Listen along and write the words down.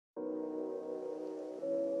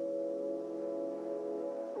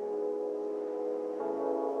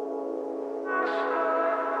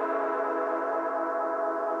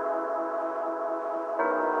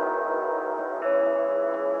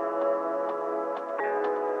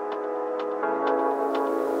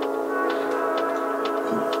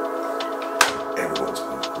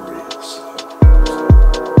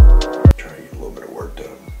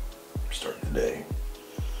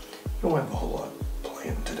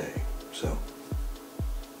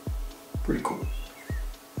Pretty cool.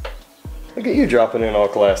 Look at you dropping in all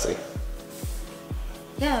classy.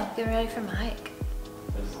 Yeah, getting ready for my hike.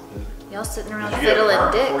 Y'all sitting around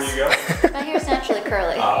fiddling dicks. My hair's naturally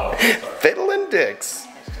curly. Oh, Fiddling dicks.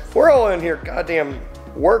 We're all in here goddamn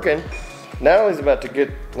working. Natalie's about to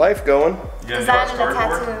get life going. Designing a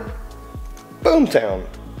tattoo. Boomtown.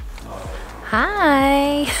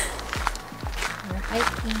 Hi. We're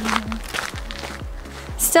hiking.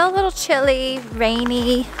 Still a little chilly,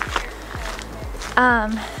 rainy.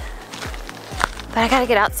 But I gotta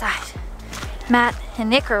get outside. Matt and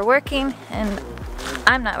Nick are working and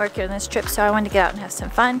I'm not working on this trip, so I wanted to get out and have some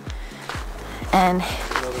fun. And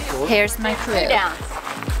here's my crew.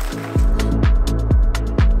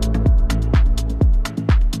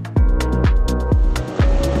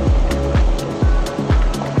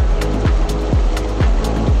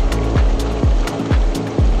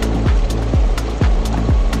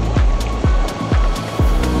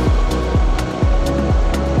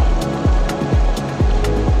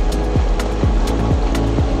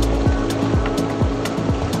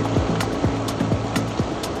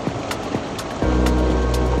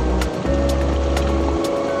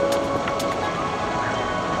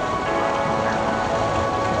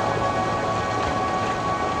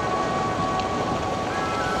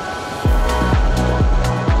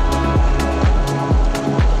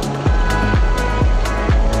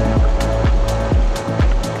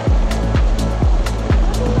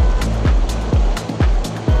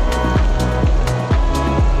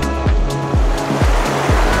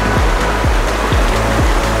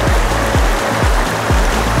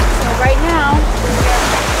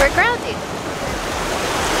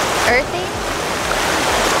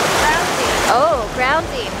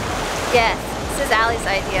 Yes, this is Allie's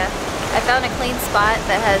idea. I found a clean spot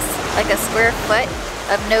that has like a square foot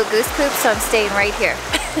of no goose poop, so I'm staying right here.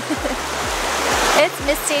 It's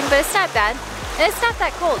misting, but it's not bad. And it's not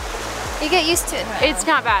that cold. You get used to it. It's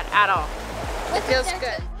not bad at all. It feels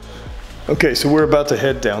good. Okay, so we're about to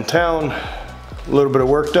head downtown. A little bit of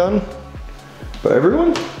work done by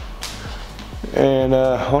everyone. And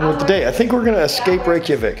on with the day. I think we're gonna escape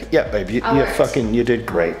Reykjavik. Yeah, babe, you did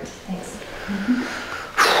great. Thanks.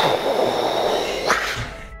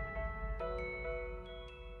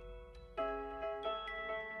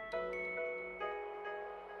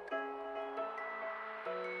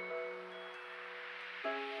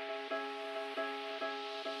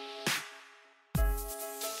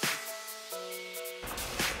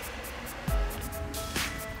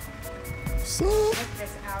 So, Took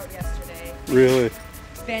this out yesterday. really?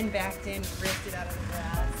 Ben backed in, ripped it out of the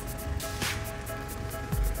grass.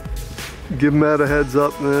 Give Matt a heads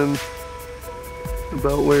up then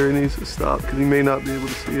about where he needs to stop, because he may not be able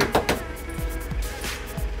to see it.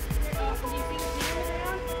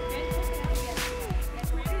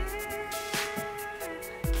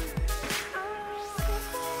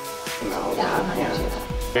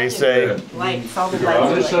 They say Lights, all the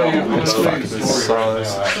lights. So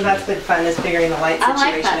that's been fun, is figuring the light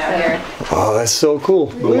situation out here. oh, that's so cool.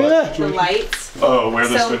 Look at that. The lights. Oh, where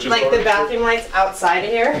the So switches like are? the bathroom lights outside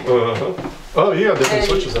of here. Oh, you have different And-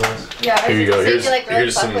 switches on this. Yeah. Here you go. So Here's, do like really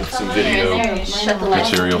here's fuck some with someone and video then you shut the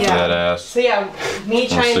lights. material for Yeah. that ass. So yeah, me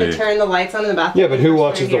trying to see. turn the lights on in the bathroom. Yeah, but who was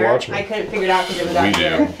watches over the here. Watchmen? I couldn't figure it out because it was We out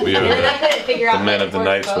here. do. We And then I have couldn't figure out the Men how of it the worked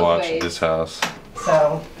Night's both Watch ways. at this house.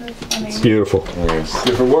 So It's beautiful. Yes.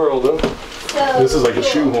 Different world, huh? This is like a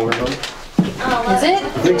shoehorn, huh? Is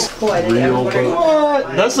it? cool. I didn't know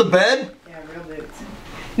What? That's a bed? Yeah, real boots.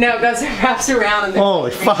 No, it goes and wraps around and then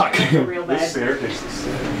Holy fuck. a real This bed. staircase is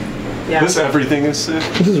sick. Yeah. This everything is sick.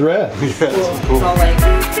 This is rad. Yeah, this is It's cool. all like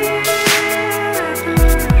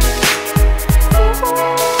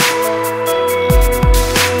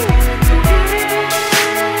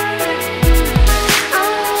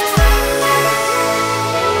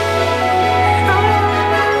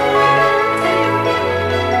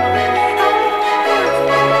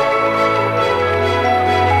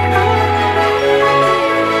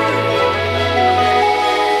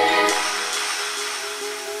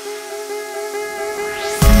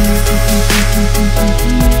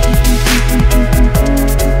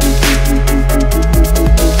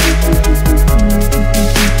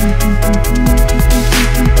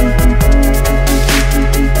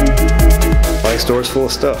My store's full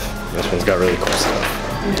of stuff. This one's got really cool stuff.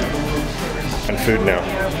 And food now.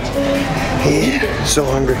 Yeah, so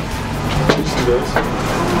hungry.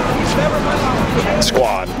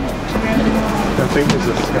 Squad. I think there's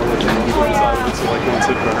a skeleton on the inside of it, so like once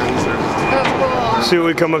it burns, there's... See what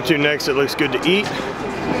we come up to next. It looks good to eat.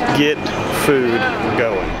 Get food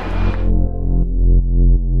going.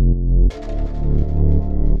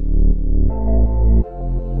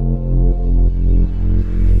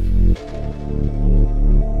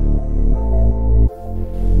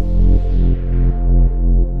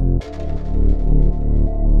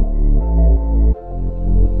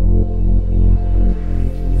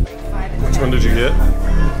 one did you get?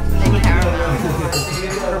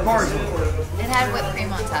 It had whipped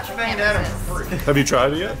cream on top. I can't resist. Have you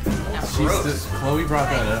tried it yet? Chloe brought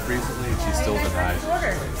that up recently and she still denies it.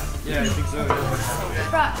 Yeah, I think so.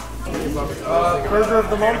 Burger of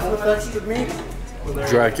the month with extra meat.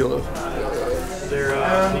 Dracula.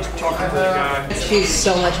 She's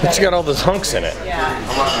so much better. It's got all those hunks in it.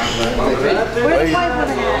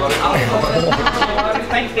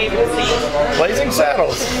 Blazing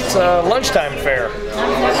Saddles. It's a lunchtime fare.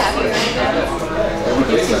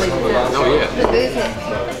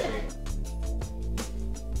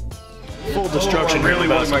 Full destruction really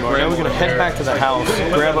about tomorrow. Now we're gonna head back to the house,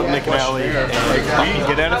 grab up Nick and Allie, and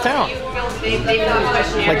get out of town.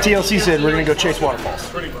 Like TLC said, we're gonna go chase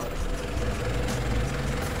waterfalls.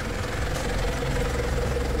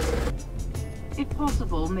 If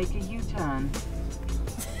possible, make a U-turn.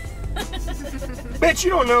 Bitch, you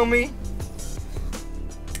don't know me.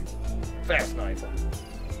 Fast knife.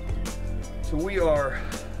 So we are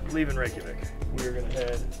leaving Reykjavik. We are gonna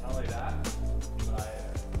head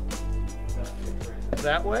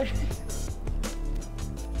that way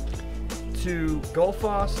to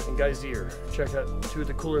Gullfoss and Geysirs. Check out two of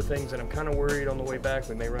the cooler things, and I'm kind of worried on the way back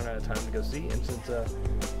we may run out of time to go see. And since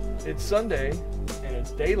it's Sunday and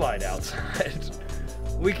it's daylight outside,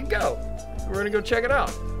 we can go. We're gonna go check it out.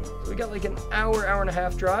 So we got like an hour and a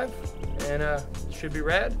half drive, and should be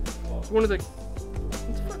rad. It's one of the,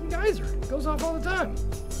 it's a fucking geyser. It goes off all the time.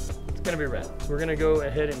 It's gonna be rad. So we're gonna go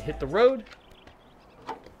ahead and hit the road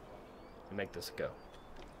and make this a go.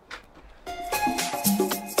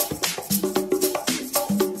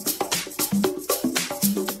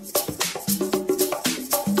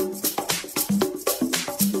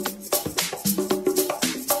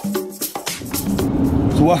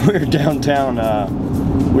 So while we were downtown,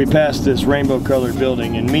 we passed this rainbow-colored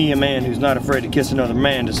building, and me, a man who's not afraid to kiss another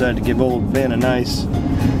man, decided to give old Ben a nice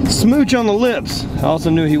smooch on the lips. I also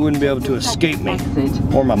knew he wouldn't be able to escape me,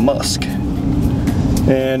 or my musk.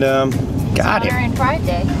 And got him. Honoring Pride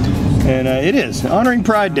Day. And it is honoring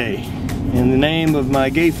Pride Day in the name of my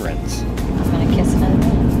gay friends. I'm gonna kiss another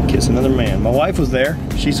man. Kiss another man. My wife was there.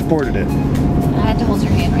 She supported it. I had to hold her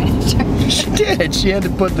hand right after. She did. She had to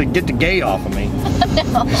get the gay off of me.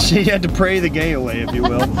 No. She had to pray the gay away, if you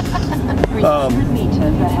will. 300 meters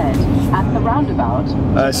ahead at the roundabout.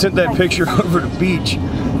 I sent that picture over to Beach,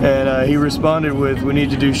 and he responded with, "We need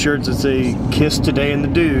to do shirts that say Kiss Today in the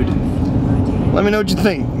Dude." Let me know what you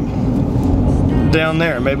think down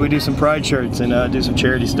there. Maybe we do some pride shirts and do some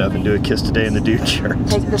charity stuff and do a Kiss Today in the Dude shirt.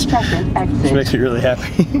 Take the second exit. Which makes me really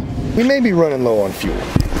happy. We may be running low on fuel.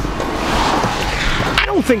 I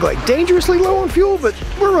don't think like dangerously low on fuel, but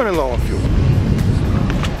we're running low on fuel.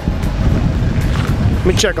 Let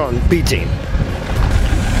me check on B team.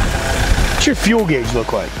 What's your fuel gauge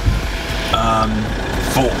look like?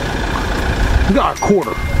 Full. You got a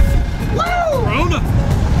quarter. Woo! Corona!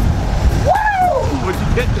 Woo! What'd you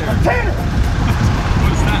get there? A tenner!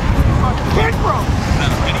 What is that? Kid bro! Is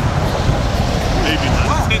that a penny? Maybe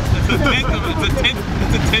not. It's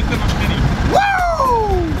a tenth of a penny. Woo!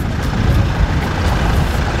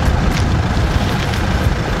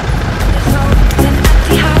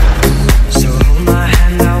 So hold my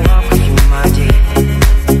hand, I'll walk with you, my dear.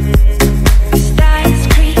 The stars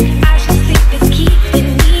creak, I should sleep, it's keeping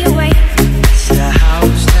me awake. It's the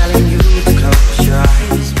house telling you to close your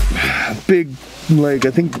eyes. Big, like,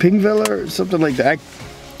 I think Pingvilla or something like that.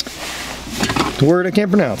 The word I can't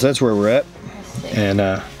pronounce. That's where we're at. And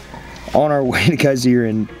on our way to Geysirs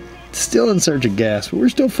and still in search of gas, but we're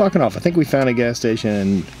still fucking off. I think we found a gas station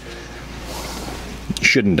and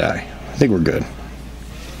shouldn't die. I think we're good.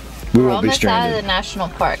 We won't be almost out of stranded. the national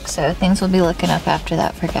park, so things will be looking up after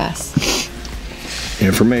that for gas.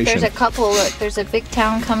 Information. There's a couple, look, there's a big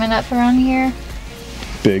town coming up around here.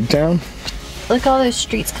 Big town? Look at all those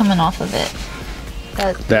streets coming off of it.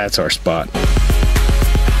 That's our spot.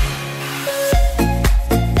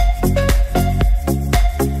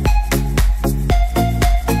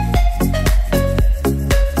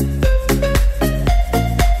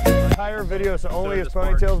 Video, so only his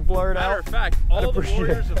ponytail's blurred out. Matter of fact, all the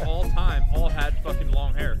warriors of all time all had fucking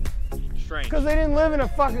long hair. Strange. Because they didn't live in a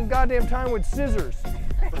fucking goddamn time with scissors.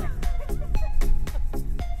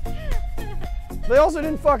 They also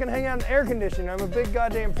didn't fucking hang out in air conditioning. I'm a big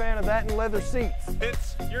goddamn fan of that and leather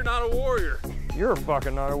seats. You're not a warrior. You're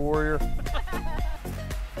fucking not a warrior.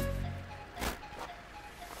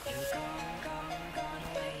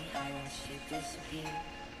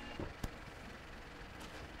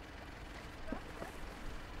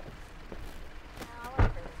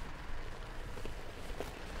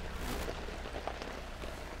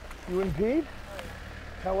 You and Pete?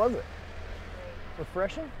 How was it?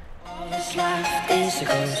 refreshing. All that's left is a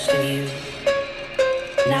ghost of you.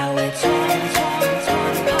 Now it's torn apart.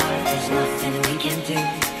 There's nothing we can do.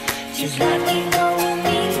 Just let me go and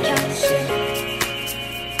we can sing.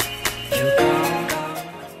 You go away.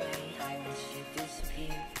 I wish you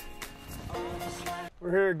disappeared.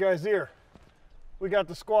 We're here at Geysirs. We got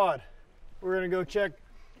the squad. We're gonna go check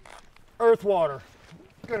earth water.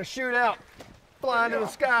 Gonna shoot out, flying in the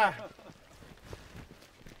sky.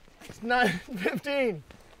 It's 9:15.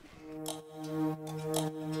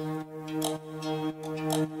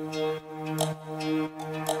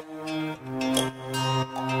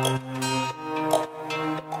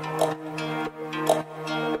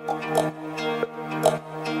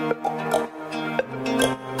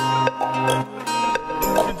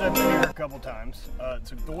 Since I've been here a couple times,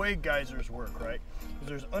 so the way geysers work, right? Is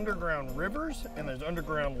there's underground rivers and there's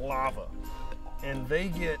underground lava, and they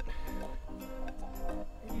get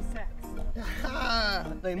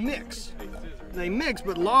they mix. They mix,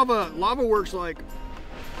 but lava works like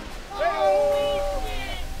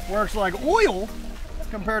oil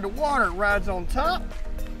compared to water. It rides on top,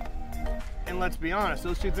 and let's be honest,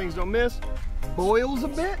 those two things don't miss. Boils a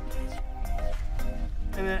bit,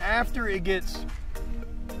 and then after it gets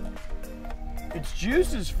its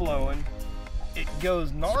juices flowing, it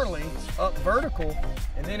goes gnarly up vertical,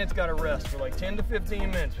 and then it's got to rest for like 10 to 15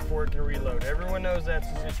 minutes before it can reload. Everyone knows that's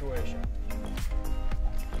the situation.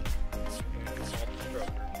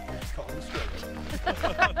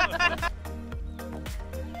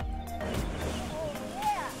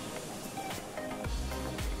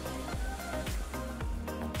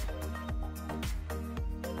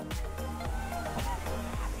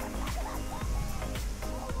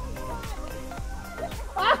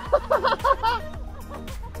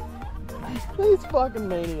 These fucking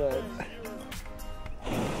maniacs.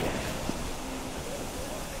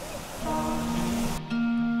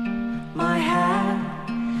 My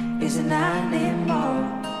hand is an animal,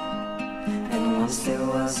 and once there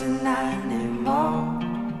was an animal.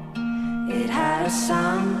 It had a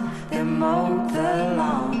son that mowed the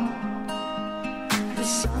lawn. The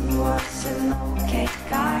son was an okay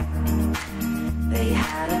guy. They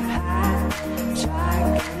had a pet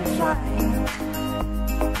dragonfly.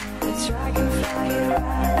 The dragonfly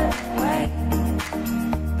ran away,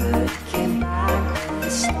 but it came back with a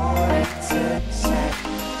story to say.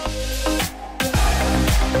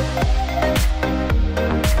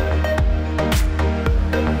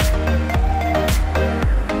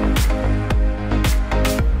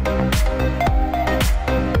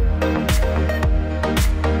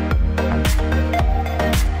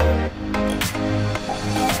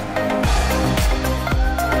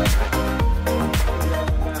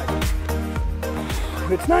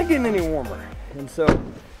 It's not getting any warmer, and so,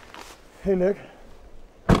 hey Nick,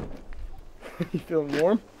 you feeling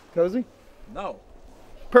warm, cozy? No.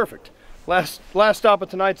 Perfect. Last stop of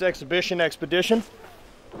tonight's expedition.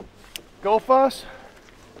 Gullfoss,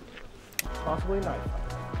 possibly a knife.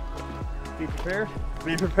 Be prepared.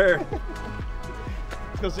 Be prepared.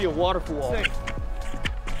 Let's go see a waterfall.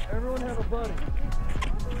 Everyone have a buddy.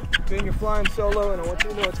 Then you're flying solo, and I want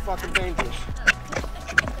you to know it's fucking dangerous.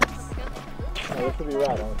 Oh, this could be right,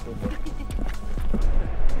 honestly.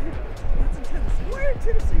 Where in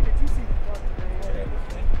Tennessee did you see the fucking rain?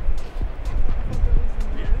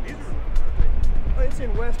 Oh, it's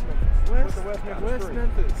in West Memphis. West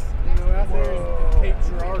Memphis. You know, out there in Cape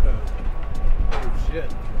Girardeau. Oh, shit.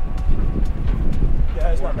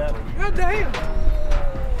 Yeah, it's not that big. God damn!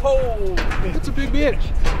 Oh, it's a big bitch.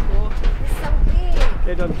 It's so big.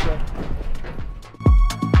 Okay, done the show.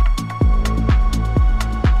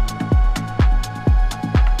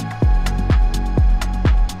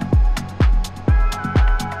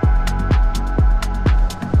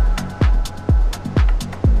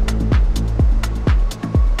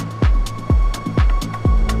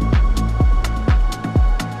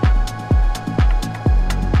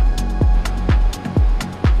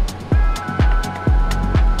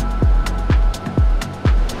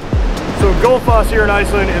 Gullfoss here in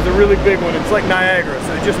Iceland is a really big one. It's like Niagara,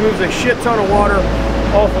 so it just moves a shit ton of water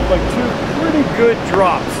off of like two pretty good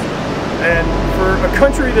drops. And for a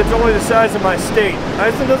country that's only the size of my state,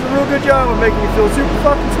 Iceland does a real good job of making you feel super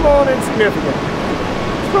fucking small and insignificant.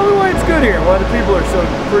 It's probably why it's good here, why the people are so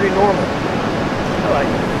pretty normal. I like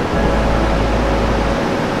it.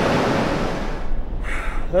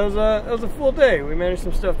 That was a full day. We managed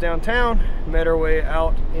some stuff downtown, made our way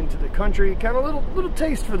out into the country. Kind of little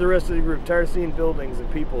taste for the rest of the group. Tired of seeing buildings and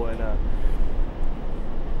people, and a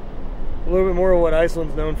little bit more of what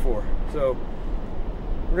Iceland's known for. So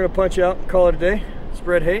we're gonna punch out and call it a day.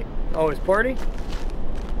 Spread hate, always party.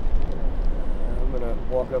 I'm gonna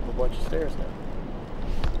walk up a bunch of stairs now.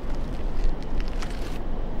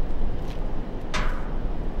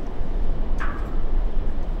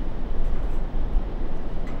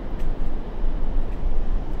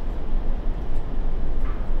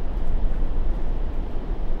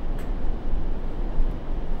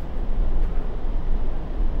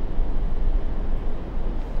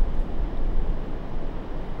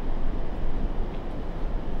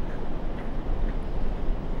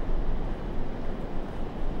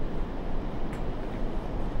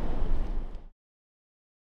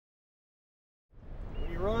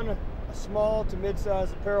 Run a small to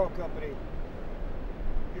mid-sized apparel company,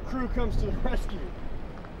 your crew comes to the rescue.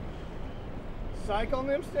 Psych on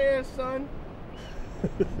them stairs, son.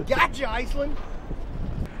 Gotcha, Iceland.